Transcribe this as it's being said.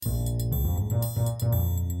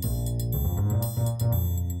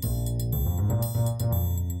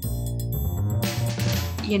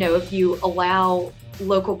if you allow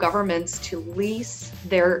local governments to lease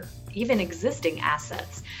their even existing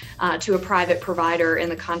assets to a private provider in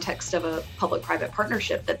the context of a public-private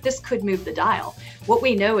partnership, that this could move the dial. What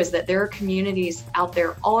we know is that there are communities out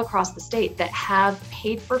there all across the state that have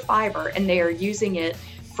paid for fiber and they are using it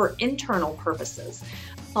for internal purposes.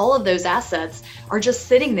 All of those assets are just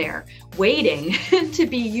sitting there waiting to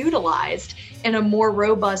be utilized in a more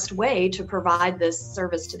robust way to provide this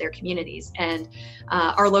service to their communities. And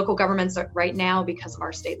our local governments right now, because of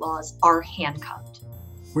our state laws, are handcuffed.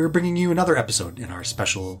 We're bringing you another episode in our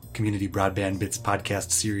special Community Broadband Bits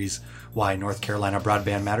podcast series, Why North Carolina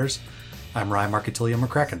Broadband Matters. I'm Ryan Marcatilio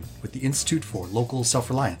McCracken with the Institute for Local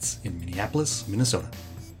Self-Reliance in Minneapolis, Minnesota.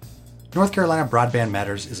 North Carolina Broadband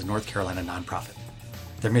Matters is a North Carolina nonprofit.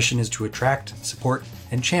 Their mission is to attract, support,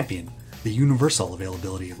 and champion the universal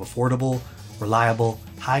availability of affordable, reliable,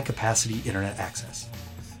 high-capacity internet access.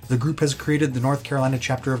 The group has created the North Carolina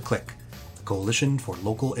chapter of CLIC, the Coalition for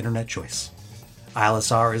Local Internet Choice.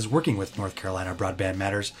 ILSR is working with North Carolina Broadband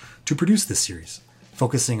Matters to produce this series,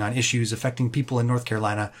 focusing on issues affecting people in North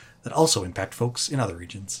Carolina that also impact folks in other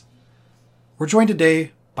regions. We're joined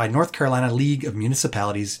today by North Carolina League of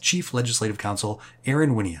Municipalities Chief Legislative Counsel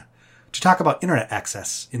Erin Wynia to talk about internet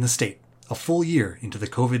access in the state a full year into the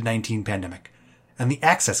COVID-19 pandemic and the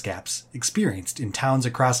access gaps experienced in towns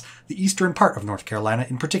across the eastern part of North Carolina,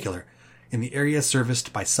 in particular, in the area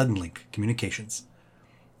serviced by Suddenlink Communications.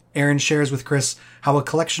 Erin shares with Chris how a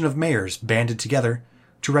collection of mayors banded together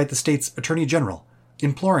to write the state's attorney general,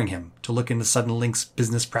 imploring him to look into Suddenlink's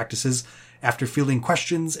business practices after fielding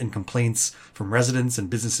questions and complaints from residents and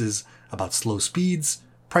businesses about slow speeds,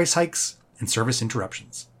 price hikes, and service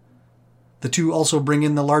interruptions. The two also bring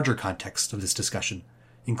in the larger context of this discussion,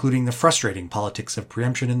 including the frustrating politics of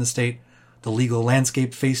preemption in the state, the legal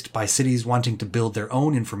landscape faced by cities wanting to build their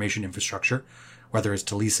own information infrastructure, whether it's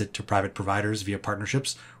to lease it to private providers via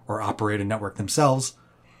partnerships or operate a network themselves,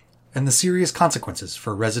 and the serious consequences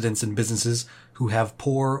for residents and businesses who have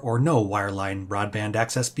poor or no wireline broadband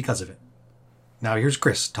access because of it. Now here's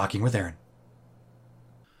Chris talking with Erin.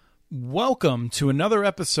 Welcome to another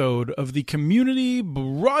episode of the Community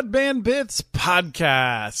Broadband Bits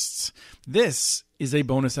podcast. This is a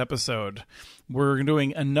bonus episode. We're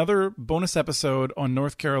doing another bonus episode on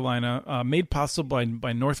North Carolina, made possible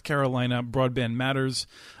by North Carolina Broadband Matters,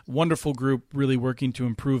 wonderful group really working to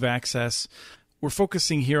improve access. We're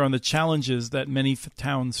focusing here on the challenges that many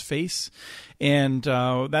towns face, and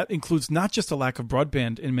that includes not just a lack of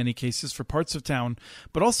broadband in many cases for parts of town,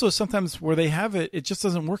 but also sometimes where they have it, it just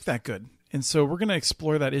doesn't work that good. And so we're going to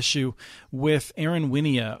explore that issue with Erin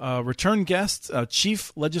Wynia, a return guest,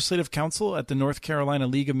 Chief Legislative Counsel at the North Carolina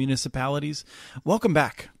League of Municipalities. Welcome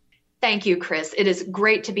back. Thank you, Chris. It is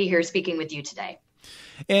great to be here speaking with you today.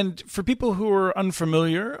 And for people who are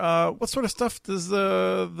unfamiliar, what sort of stuff does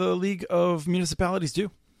the League of Municipalities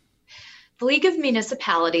do? The League of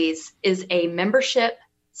Municipalities is a membership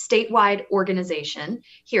statewide organization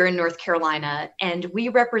here in North Carolina, and we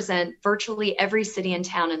represent virtually every city and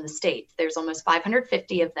town in the state. There's almost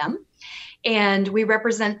 550 of them, and we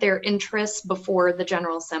represent their interests before the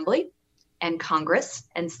General Assembly and Congress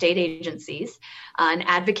and state agencies, and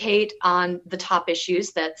advocate on the top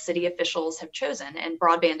issues that city officials have chosen, and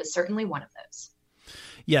broadband is certainly one of those.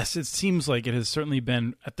 Yes, it seems like it has certainly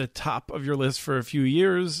been at the top of your list for a few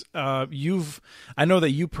years. I know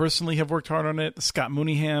that you personally have worked hard on it. Scott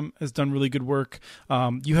Mooneyham has done really good work.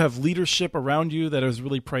 You have leadership around you that has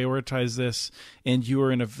really prioritized this, and you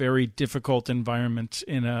are in a very difficult environment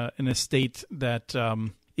in a state that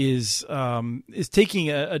is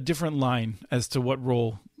taking a different line as to what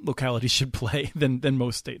role localities should play than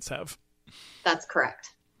most states have. That's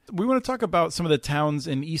correct. We want to talk about some of the towns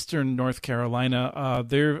in eastern North Carolina.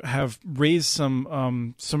 They have raised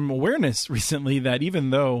some awareness recently that even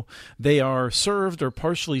though they are served or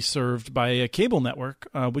partially served by a cable network,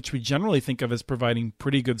 which we generally think of as providing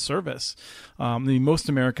pretty good service, most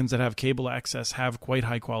Americans that have cable access have quite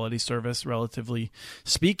high quality service, relatively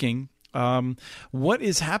speaking. What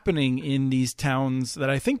is happening in these towns that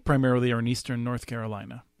I think primarily are in eastern North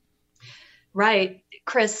Carolina? Right,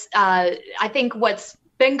 Chris. I think what's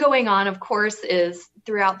been going on, of course, is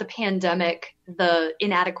throughout the pandemic, the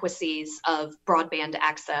inadequacies of broadband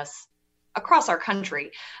access across our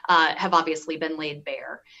country have obviously been laid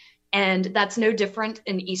bare. And that's no different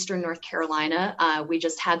in eastern North Carolina. We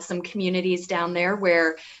just had some communities down there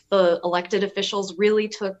where the elected officials really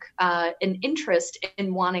took an interest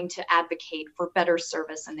in wanting to advocate for better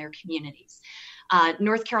service in their communities.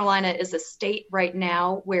 North Carolina is a state right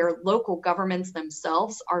now where local governments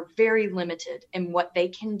themselves are very limited in what they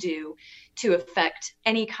can do to affect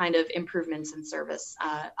any kind of improvements in service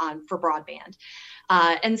for broadband.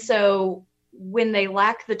 And so when they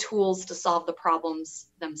lack the tools to solve the problems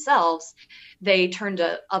themselves, they turn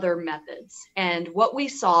to other methods. And what we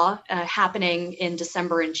saw happening in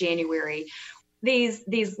December and January,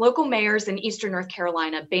 these local mayors in Eastern North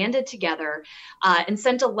Carolina banded together and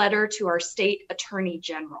sent a letter to our state attorney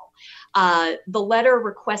general. The letter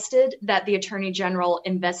requested that the attorney general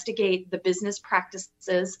investigate the business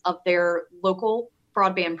practices of their local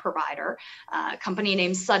broadband provider, a company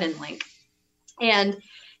named Suddenlink. And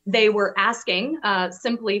they were asking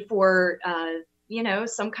simply for,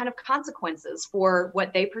 some kind of consequences for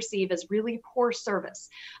what they perceive as really poor service.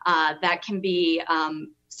 That can be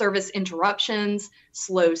service interruptions,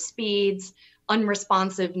 slow speeds,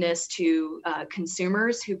 unresponsiveness to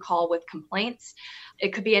consumers who call with complaints.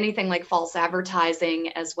 It could be anything like false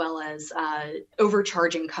advertising, as well as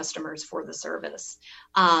overcharging customers for the service.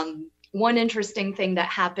 One interesting thing that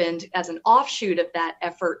happened as an offshoot of that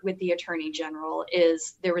effort with the Attorney General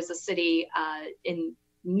is there was a city in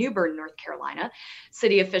New Bern, North Carolina.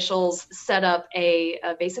 City officials set up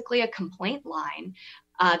basically a complaint line.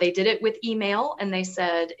 They did it with email, and they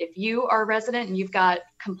said, if you are a resident and you've got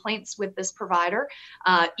complaints with this provider,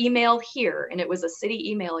 email here. And it was a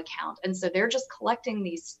city email account. And so they're just collecting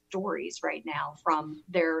these stories right now from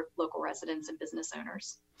their local residents and business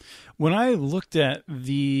owners. When I looked at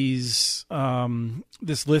this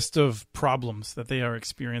list of problems that they are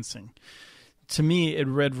experiencing, to me, it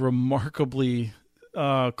read remarkably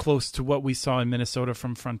close to what we saw in Minnesota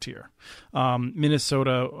from Frontier.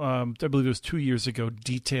 Minnesota, I believe it was 2 years ago,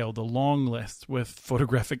 detailed a long list with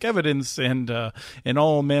photographic evidence and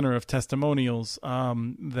all manner of testimonials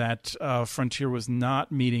that Frontier was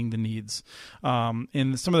not meeting the needs.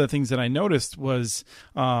 And some of the things that I noticed was,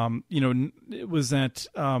 it was that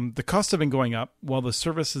the costs have been going up while the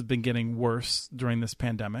service has been getting worse during this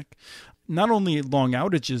pandemic. Not only long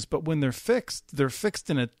outages, but when they're fixed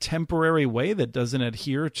in a temporary way that doesn't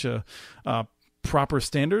adhere to proper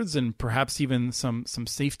standards and perhaps even some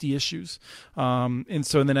safety issues. And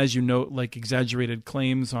then, as you note, like exaggerated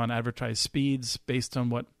claims on advertised speeds based on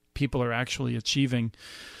what people are actually achieving.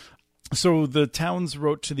 So the towns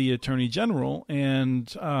wrote to the Attorney General,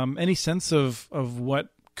 and any sense of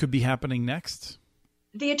what could be happening next?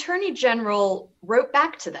 The Attorney General wrote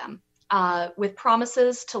back to them with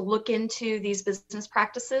promises to look into these business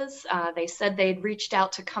practices. They said they'd reached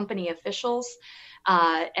out to company officials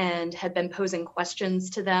and had been posing questions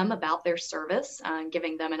to them about their service,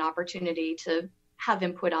 giving them an opportunity to have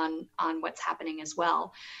input on what's happening as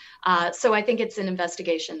well. So I think it's an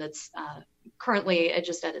investigation that's currently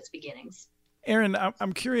just at its beginnings. Aaron,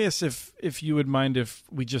 I'm curious if you would mind if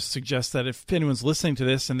we just suggest that if anyone's listening to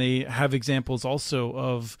this and they have examples also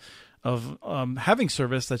of having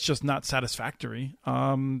service that's just not satisfactory,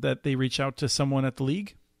 that they reach out to someone at the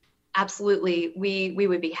league? Absolutely. We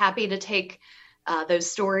would be happy to take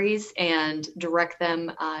those stories and direct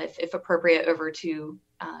them, if appropriate, over to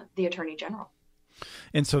the Attorney General.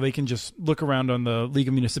 And so they can just look around on the League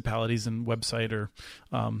of Municipalities and website, or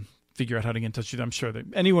figure out how to get in touch with you. I'm sure that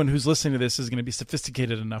anyone who's listening to this is going to be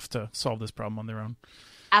sophisticated enough to solve this problem on their own.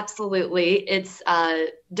 Absolutely. It's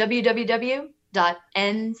www.nclm.org.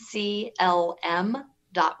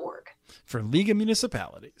 For League of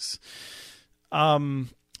Municipalities.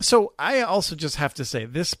 So I also just have to say,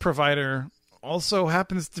 this provider also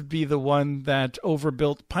happens to be the one that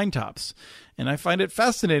overbuilt Pine Tops. And I find it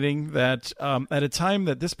fascinating that at a time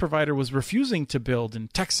that this provider was refusing to build in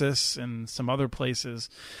Texas and some other places,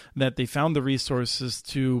 that they found the resources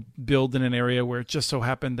to build in an area where it just so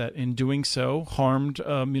happened that in doing so harmed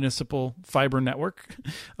a municipal fiber network.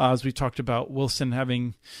 As we talked about, Wilson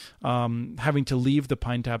having to leave the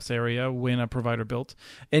Pine Tops area when a provider built.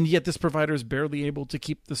 And yet this provider is barely able to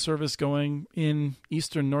keep the service going in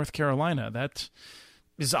Eastern North Carolina. That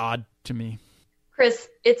is odd to me. Chris,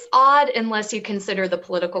 it's odd unless you consider the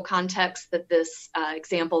political context that this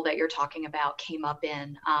example that you're talking about came up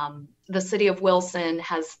in. The city of Wilson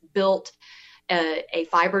has built a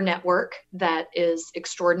fiber network that is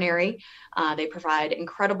extraordinary. They provide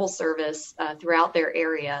incredible service throughout their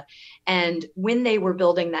area. And when they were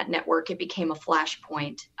building that network, it became a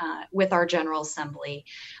flashpoint with our General Assembly,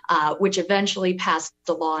 which eventually passed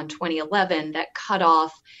a law in 2011 that cut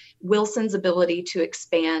off Wilson's ability to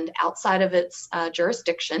expand outside of its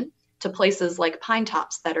jurisdiction to places like Pine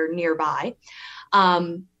Tops that are nearby.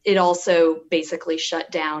 It also basically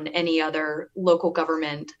shut down any other local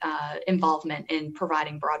government involvement in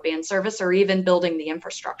providing broadband service or even building the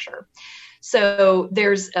infrastructure. So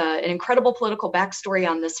there's an incredible political backstory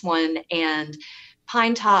on this one, and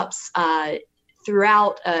Pine Tops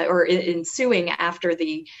throughout or ensuing after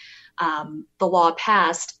the law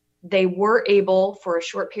passed, they were able for a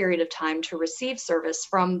short period of time to receive service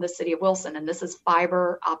from the city of Wilson, and this is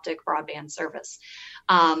fiber optic broadband service.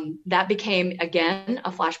 That became, again,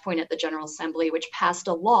 a flashpoint at the General Assembly, which passed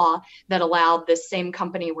a law that allowed this same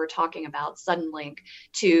company we're talking about, Suddenlink,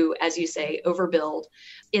 to, as you say, overbuild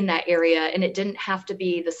in that area. And it didn't have to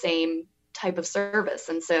be the same type of service.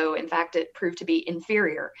 And so, in fact, it proved to be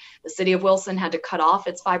inferior. The city of Wilson had to cut off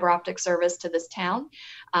its fiber optic service to this town,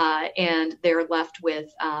 and they're left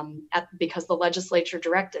with, because the legislature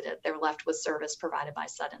directed it, they're left with service provided by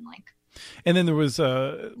Suddenlink. And then there was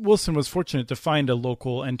Wilson was fortunate to find a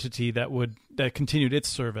local entity that continued its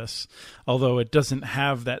service, although it doesn't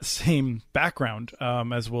have that same background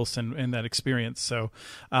as Wilson in that experience. So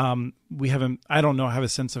I don't know, have a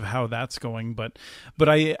sense of how that's going, but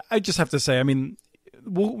I just have to say, I mean,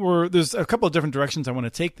 there's a couple of different directions I want to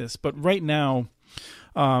take this, but right now,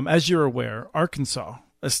 as you're aware, Arkansas,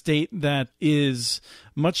 a state that is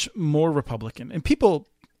much more Republican, and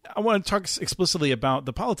I want to talk explicitly about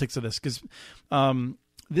the politics of this, because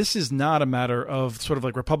this is not a matter of sort of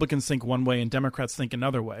like Republicans think one way and Democrats think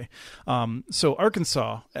another way. So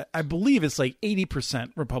Arkansas, I believe it's like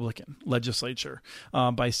 80% Republican legislature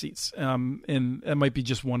by seats. And it might be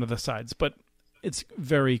just one of the sides, but it's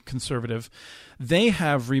very conservative. They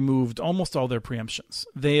have removed almost all their preemptions.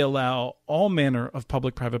 They allow all manner of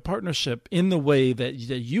public-private partnership in the way that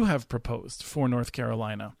you have proposed for North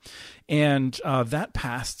Carolina. And that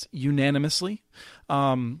passed unanimously.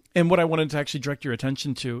 And what I wanted to actually direct your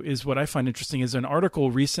attention to is what I find interesting is an article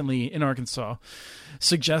recently in Arkansas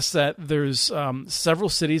suggests that there's several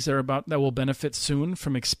cities that will benefit soon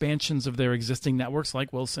from expansions of their existing networks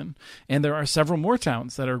like Wilson. And there are several more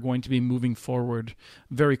towns that are going to be moving forward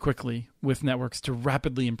very quickly with networks to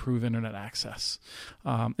rapidly improve internet access.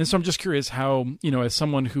 And so I'm just curious how, as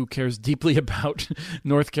someone who cares deeply about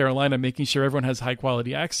North Carolina, making sure everyone has high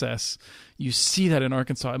quality access, you see that in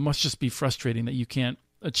Arkansas. It must just be frustrating that you can't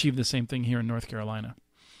achieve the same thing here in North Carolina.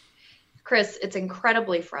 Chris, it's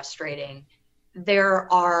incredibly frustrating.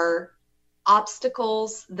 There are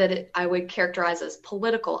obstacles that I would characterize as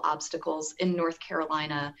political obstacles in North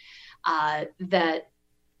Carolina that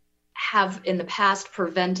have in the past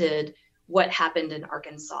prevented what happened in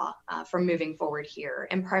Arkansas from moving forward here.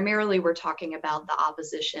 And primarily we're talking about the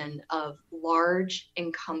opposition of large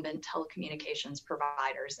incumbent telecommunications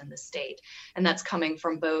providers in the state. And that's coming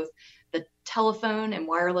from both the telephone and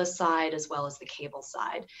wireless side as well as the cable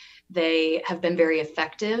side. They have been very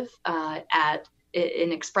effective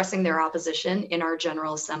in expressing their opposition in our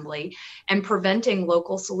General Assembly and preventing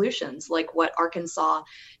local solutions like what Arkansas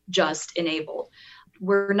just enabled.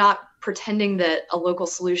 We're not pretending that a local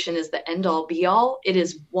solution is the end-all be-all. It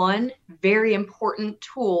is one very important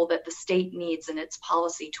tool that the state needs in its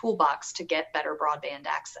policy toolbox to get better broadband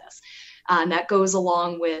access. And that goes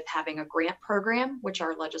along with having a grant program, which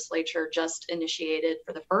our legislature just initiated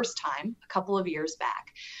for the first time a couple of years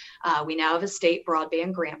back. We now have a state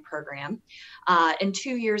broadband grant program. And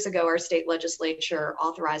 2 years ago, our state legislature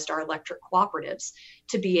authorized our electric cooperatives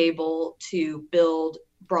to be able to build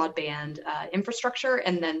broadband infrastructure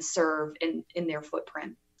and then serve in their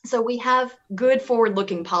footprint. So we have good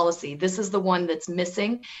forward-looking policy. This is the one that's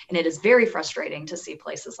missing, and it is very frustrating to see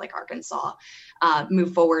places like Arkansas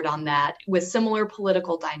move forward on that with similar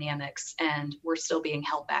political dynamics, and we're still being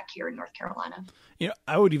held back here in North Carolina.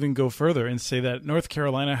 I would even go further and say that North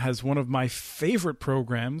Carolina has one of my favorite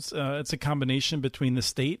programs. It's a combination between the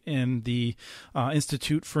state and the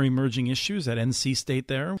Institute for Emerging Issues at NC State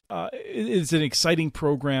there. It's an exciting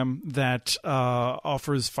program that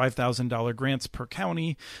offers $5,000 grants per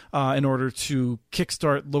county in order to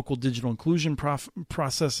kickstart local digital inclusion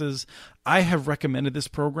processes. I have recommended this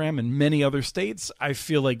program in many other states. I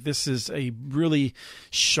feel like this is a really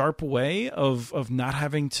sharp way of not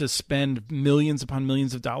having to spend millions upon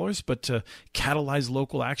millions of dollars, but to catalyze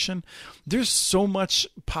local action. There's so much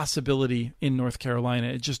possibility in North Carolina.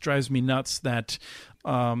 It just drives me nuts that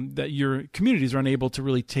your communities are unable to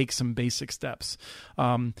really take some basic steps.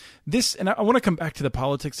 And I want to come back to the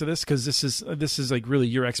politics of this, because this is like really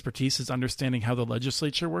your expertise, is understanding how the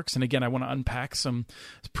legislature works. And again, I want to unpack some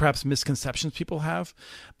perhaps misconceptions people have.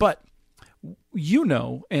 But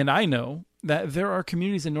and I know that there are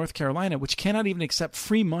communities in North Carolina which cannot even accept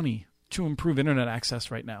free money to improve internet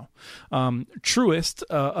access right now. Truist,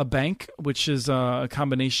 a bank, which is a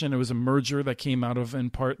combination, it was a merger that came out of, in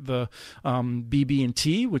part, the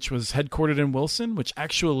BB&T, which was headquartered in Wilson, which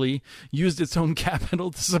actually used its own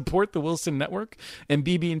capital to support the Wilson network. And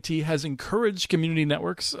BB&T has encouraged community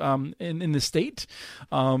networks in the state.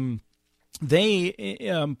 They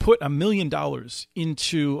put $1 million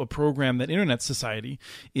into a program that Internet Society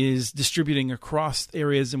is distributing across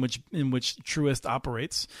areas in which Truist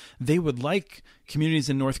operates. They would like communities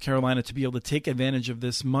in North Carolina to be able to take advantage of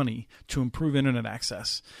this money to improve internet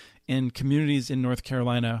access. And communities in North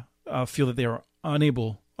Carolina feel that they are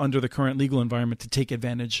unable, under the current legal environment, to take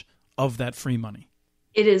advantage of that free money.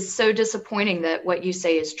 It is so disappointing that what you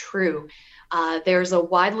say is true. There's a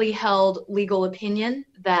widely held legal opinion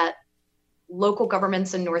that local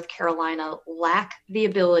governments in North Carolina lack the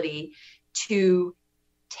ability to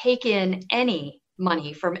take in any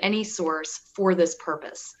money from any source for this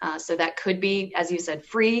purpose. So that could be, as you said,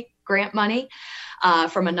 free grant money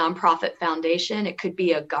from a nonprofit foundation. It could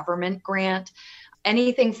be a government grant.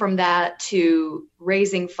 Anything from that to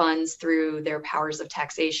raising funds through their powers of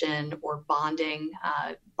taxation or bonding,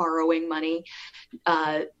 borrowing money.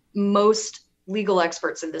 Most legal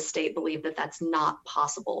experts in this state believe that that's not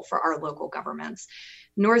possible for our local governments.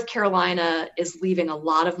 North Carolina is leaving a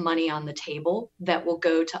lot of money on the table that will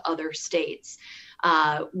go to other states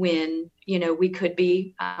when, we could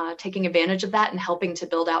be taking advantage of that and helping to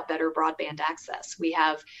build out better broadband access. We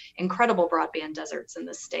have incredible broadband deserts in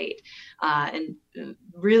this state and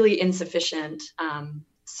really insufficient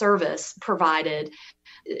service provided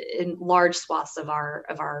in large swaths of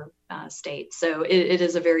our state. So it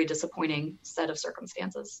is a very disappointing set of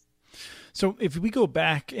circumstances. So if we go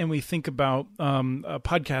back and we think about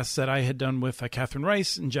podcasts that I had done with Catherine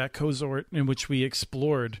Rice and Jack Kozort, in which we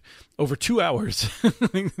explored over 2 hours,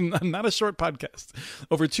 not a short podcast,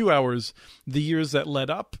 over 2 hours, the years that led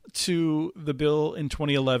up to the bill in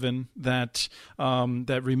 2011 that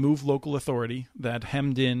removed local authority, that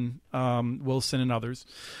hemmed in Wilson and others.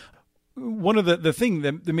 One of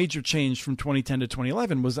the major change from 2010 to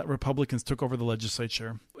 2011 was that Republicans took over the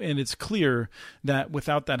legislature. And it's clear that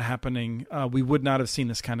without that happening, we would not have seen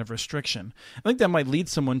this kind of restriction. I think that might lead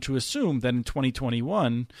someone to assume that in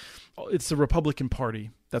 2021, it's the Republican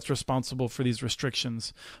Party that's responsible for these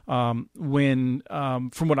restrictions. When,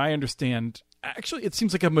 from what I understand, actually, it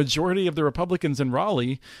seems like a majority of the Republicans in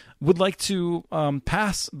Raleigh would like to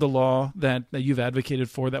pass the law that you've advocated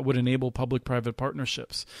for that would enable public-private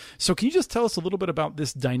partnerships. So can you just tell us a little bit about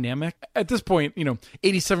this dynamic? At this point,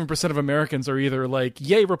 87% of Americans are either like,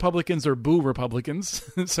 yay, Republicans or boo, Republicans.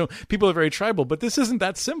 So people are very tribal, but this isn't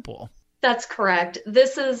that simple. That's correct.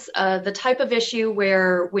 This is the type of issue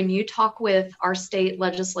where when you talk with our state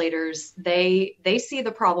legislators, they see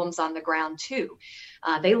the problems on the ground too.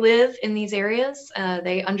 They live in these areas.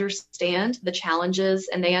 They understand the challenges,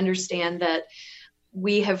 and they understand that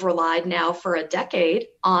we have relied now for a decade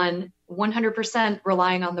on 100%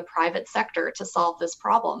 relying on the private sector to solve this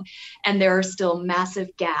problem. And there are still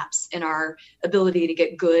massive gaps in our ability to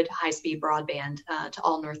get good high-speed broadband to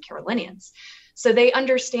all North Carolinians. So they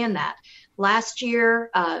understand that. Last year,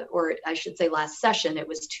 or I should say last session, it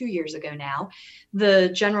was 2 years ago now, the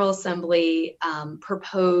General Assembly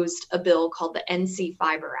proposed a bill called the NC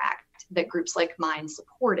Fiber Act that groups like mine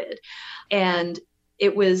supported. And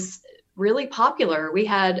it was really popular. We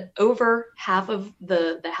had over half of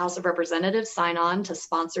the House of Representatives sign on to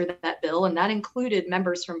sponsor that bill, and that included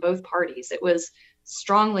members from both parties. It was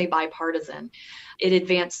strongly bipartisan. It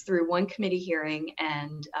advanced through one committee hearing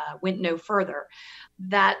and went no further.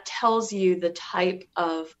 That tells you the type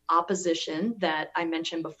of opposition that I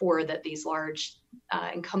mentioned before that these large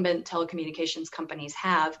incumbent telecommunications companies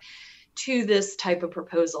have to this type of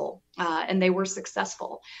proposal. And they were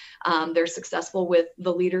successful. They're successful with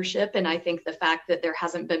the leadership. And I think the fact that there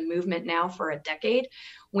hasn't been movement now for a decade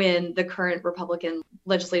when the current Republican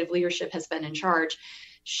legislative leadership has been in charge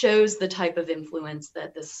shows the type of influence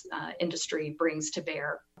that this industry brings to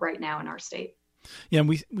bear right now in our state. Yeah,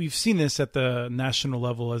 and we've seen this at the national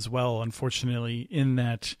level as well, unfortunately, in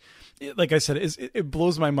that, like I said, it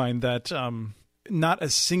blows my mind that not a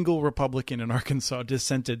single Republican in Arkansas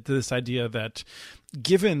dissented to this idea that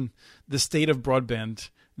given the state of broadband,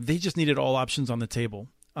 they just needed all options on the table.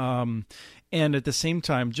 And at the same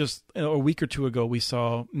time, just a week or two ago, we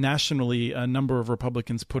saw nationally a number of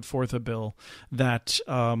Republicans put forth a bill that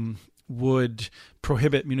would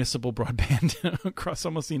prohibit municipal broadband across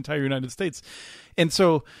almost the entire United States. And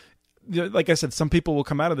so like I said, some people will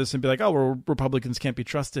come out of this and be like, oh, well, Republicans can't be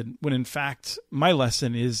trusted. When in fact, my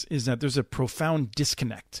lesson is that there's a profound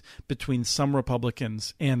disconnect between some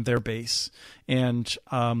Republicans and their base. And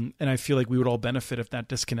I feel like we would all benefit if that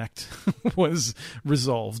disconnect was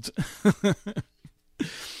resolved.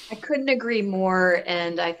 I couldn't agree more.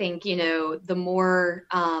 And I think, the more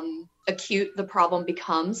acute the problem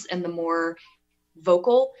becomes and the more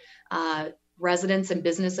vocal residents and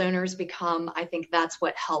business owners become, I think that's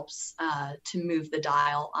what helps to move the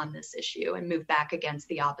dial on this issue and move back against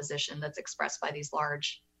the opposition that's expressed by these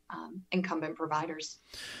large incumbent providers.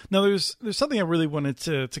 Now, there's something I really wanted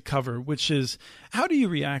to cover, which is how do you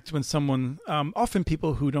react when someone, often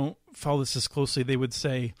people who don't follow this as closely, they would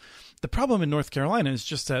say, the problem in North Carolina is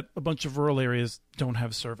just that a bunch of rural areas don't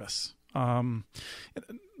have service.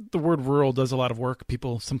 The word rural does a lot of work.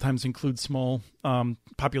 People sometimes include small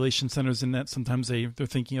population centers in that. Sometimes they're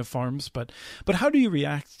thinking of farms. But how do you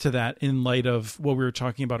react to that in light of what we were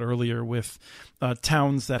talking about earlier with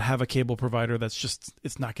towns that have a cable provider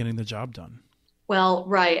it's not getting the job done? Well,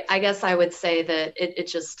 right. I guess I would say that it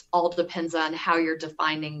just all depends on how you're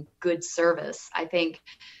defining good service. I think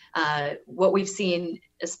what we've seen,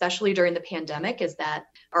 especially during the pandemic, is that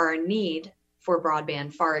our need for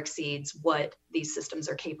broadband far exceeds what these systems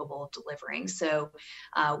are capable of delivering. So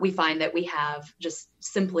we find that we have just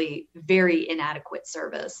simply very inadequate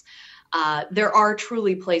service. There are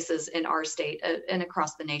truly places in our state and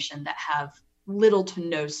across the nation that have little to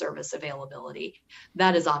no service availability.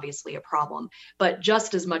 That is obviously a problem, but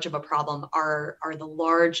just as much of a problem are the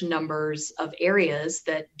large numbers of areas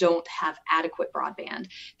that don't have adequate broadband.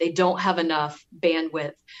 They don't have enough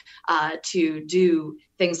bandwidth to do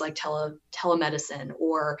things like telemedicine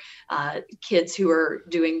or kids who are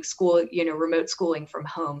doing school, remote schooling from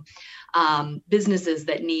home, businesses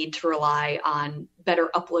that need to rely on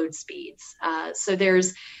better upload speeds. So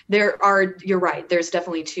you're right, there's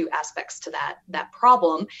definitely two aspects to that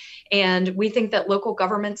problem. And we think that local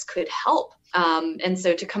governments could help. And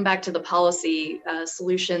so to come back to the policy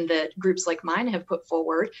solution that groups like mine have put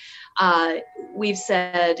forward, we've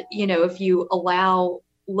said, if you allow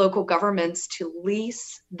local governments to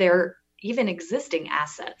lease their even existing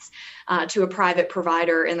assets to a private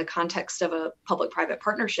provider in the context of a public-private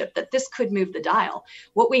partnership, that this could move the dial.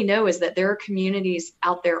 What we know is that there are communities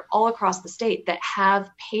out there all across the state that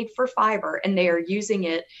have paid for fiber and they are using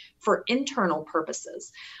it for internal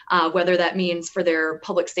purposes, whether that means for their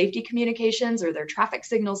public safety communications or their traffic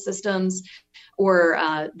signal systems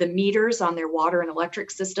or the meters on their water and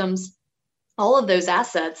electric systems. All of those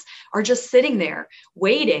assets are just sitting there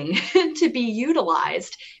waiting to be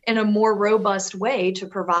utilized in a more robust way to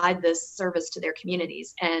provide this service to their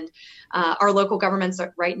communities. And our local governments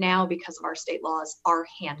right now, because of our state laws, are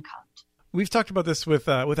handcuffed. We've talked about this with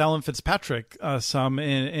Alan Fitzpatrick some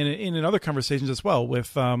in other conversations as well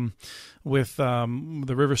with the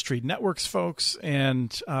River Street Networks folks,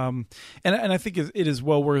 and I think it is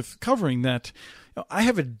well worth covering that. I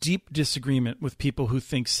have a deep disagreement with people who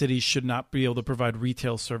think cities should not be able to provide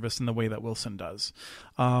retail service in the way that Wilson does,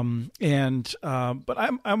 but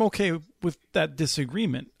I'm okay with that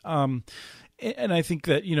disagreement. And I think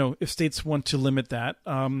that, if states want to limit that,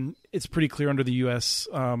 it's pretty clear under the U.S.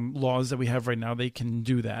 Laws that we have right now, they can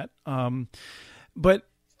do that. But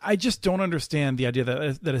I just don't understand the idea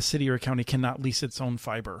that a city or a county cannot lease its own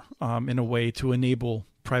fiber in a way to enable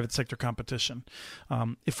private sector competition.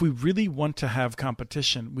 If we really want to have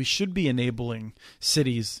competition, we should be enabling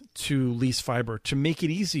cities to lease fiber to make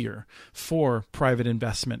it easier for private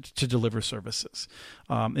investment to deliver services.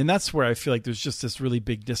 And that's where I feel like there's just this really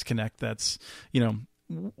big disconnect that's,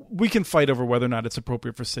 we can fight over whether or not it's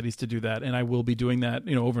appropriate for cities to do that. And I will be doing that,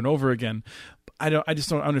 over and over again. I just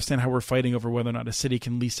don't understand how we're fighting over whether or not a city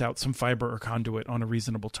can lease out some fiber or conduit on a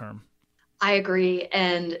reasonable term. I agree.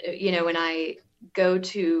 And, when I go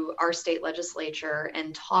to our state legislature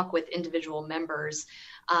and talk with individual members,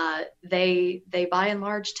 they by and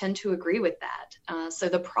large tend to agree with that. So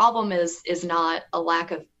the problem is not a lack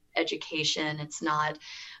of education. It's not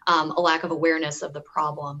a lack of awareness of the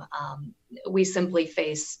problem. We simply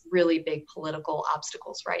face really big political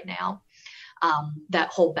obstacles right now that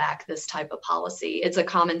hold back this type of policy. It's a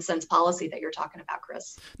common sense policy that you're talking about,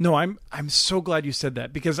 Chris. No, I'm so glad you said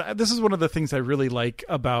that, because this is one of the things I really like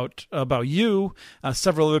about you,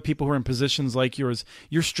 several other people who are in positions like yours.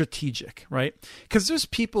 You're strategic, right? Because there's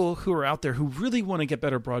people who are out there who really want to get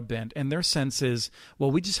better broadband, and their sense is,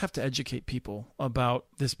 well, we just have to educate people about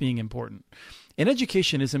this being important. And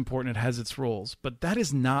education is important. It has its roles, but that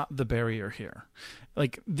is not the barrier here.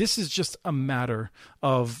 Like, this is just a matter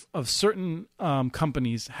of certain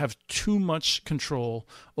companies have too much control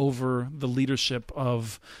over the leadership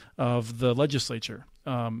of the legislature.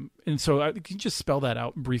 And so can you just spell that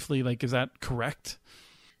out briefly? Like, is that correct?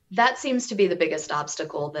 That seems to be the biggest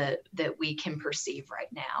obstacle that we can perceive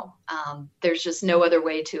right now. There's just no other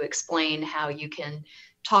way to explain how you can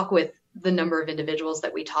talk with the number of individuals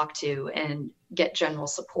that we talk to and get general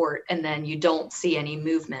support, and then you don't see any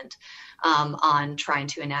movement on trying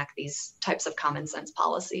to enact these types of common sense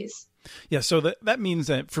policies. Yeah, so that means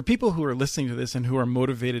that for people who are listening to this and who are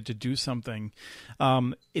motivated to do something,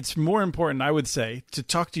 it's more important, I would say, to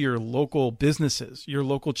talk to your local businesses, your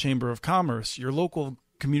local chamber of commerce, your local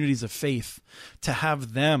communities of faith, to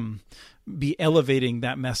have them be elevating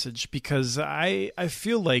that message, because I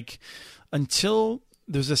feel like until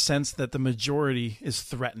there's a sense that the majority is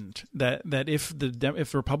threatened, that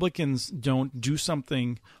if Republicans don't do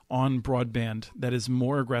something on broadband that is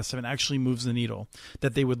more aggressive and actually moves the needle,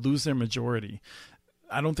 that they would lose their majority,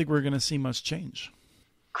 I don't think we're going to see much change.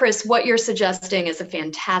 Chris, what you're suggesting is a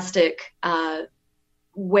fantastic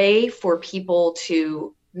way for people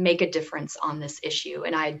to make a difference on this issue.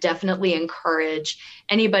 And I definitely encourage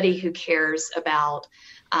anybody who cares about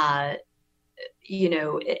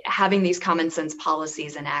having these common sense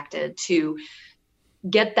policies enacted to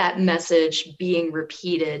get that message being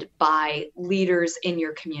repeated by leaders in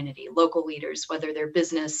your community, local leaders, whether they're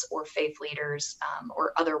business or faith leaders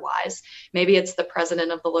or otherwise. Maybe it's the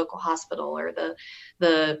president of the local hospital or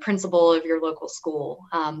the principal of your local school.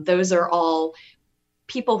 Those are all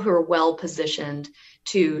people who are well positioned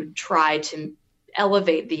to try to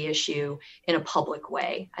elevate the issue in a public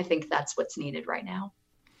way. I think that's what's needed right now.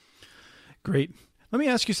 Great. Let me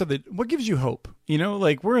ask you something. What gives you hope?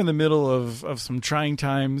 Like, we're in the middle of some trying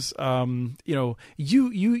times. You're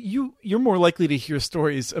more likely to hear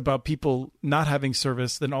stories about people not having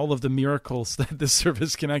service than all of the miracles that this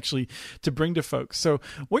service can actually to bring to folks. So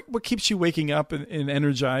what keeps you waking up and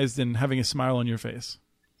energized and having a smile on your face?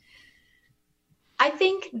 I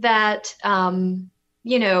think that,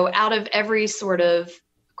 out of every sort of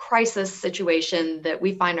crisis situation that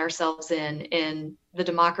we find ourselves in the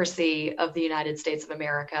democracy of the United States of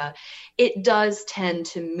America, it does tend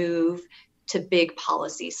to move to big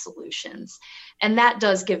policy solutions. And that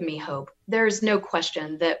does give me hope. There's no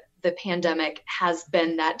question that the pandemic has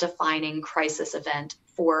been that defining crisis event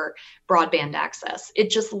for broadband access. It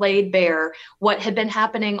just laid bare what had been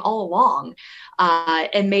happening all along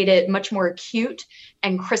and made it much more acute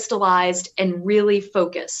and crystallized and really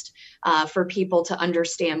focused for people to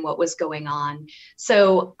understand what was going on.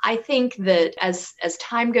 So I think that as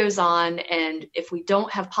time goes on, and if we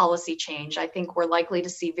don't have policy change, I think we're likely to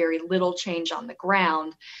see very little change on the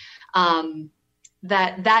ground.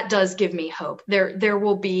 That does give me hope. There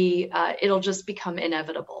will be, it'll just become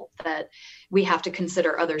inevitable that we have to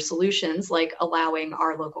consider other solutions, like allowing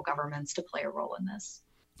our local governments to play a role in this.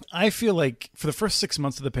 I feel like for the first 6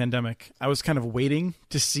 months of the pandemic, I was kind of waiting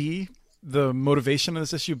to see the motivation of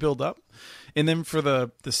this issue build up. And then for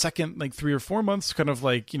the second, 3 or 4 months, kind of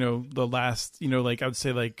the last, I would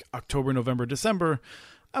say October, November, December,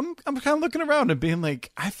 I'm kind of looking around and being like,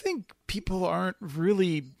 I think people aren't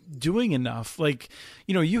really doing enough.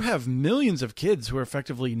 You have millions of kids who are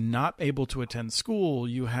effectively not able to attend school.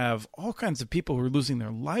 You have all kinds of people who are losing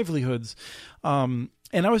their livelihoods. And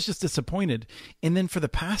I was just disappointed. And then for the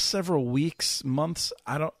past several weeks, months,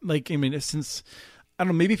 since, I don't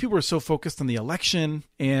know, maybe people are so focused on the election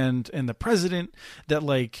and the president that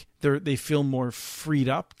they feel more freed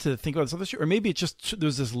up to think about this other issue. Or maybe it's just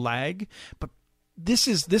there's this lag, but this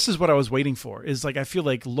is what I was waiting for. Is I feel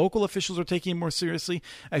like local officials are taking it more seriously.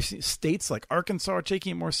 I see states like Arkansas are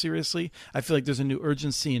taking it more seriously. I feel like there's a new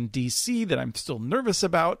urgency in DC that I'm still nervous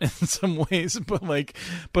about in some ways, but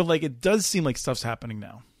it does seem like stuff's happening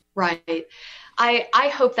now. Right.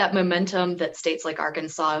 I hope that momentum that states like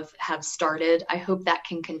Arkansas have started, I hope that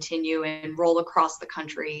can continue and roll across the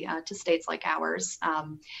country to states like ours.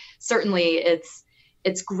 Certainly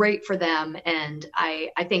it's great for them. And I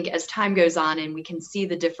think as time goes on and we can see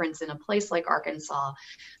the difference in a place like Arkansas,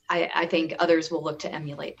 I think others will look to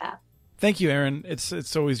emulate that. Thank you, Erin.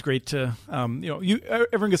 It's always great to,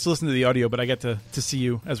 everyone gets to listen to the audio, but I get to see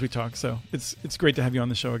you as we talk. So it's great to have you on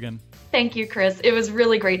the show again. Thank you, Chris. It was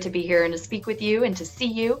really great to be here and to speak with you and to see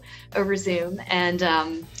you over Zoom. And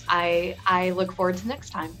I look forward to next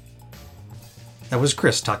time. That was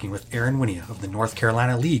Chris talking with Erin Wynia of the North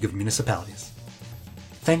Carolina League of Municipalities.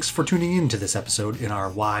 Thanks for tuning in to this episode in our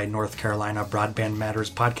Why North Carolina Broadband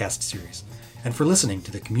Matters podcast series, and for listening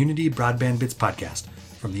to the Community Broadband Bits podcast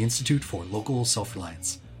from the Institute for Local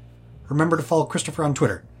Self-Reliance. Remember to follow Christopher on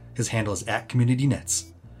Twitter. His handle is @CommunityNets.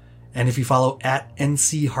 And if you follow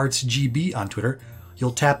 @NCHeartsGB on Twitter,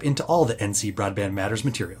 you'll tap into all the NC Broadband Matters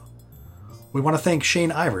material. We want to thank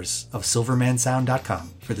Shane Ivers of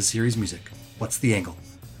SilvermanSound.com for the series music, What's the Angle,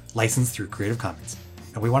 licensed through Creative Commons.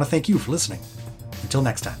 And we want to thank you for listening. Until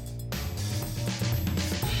next time.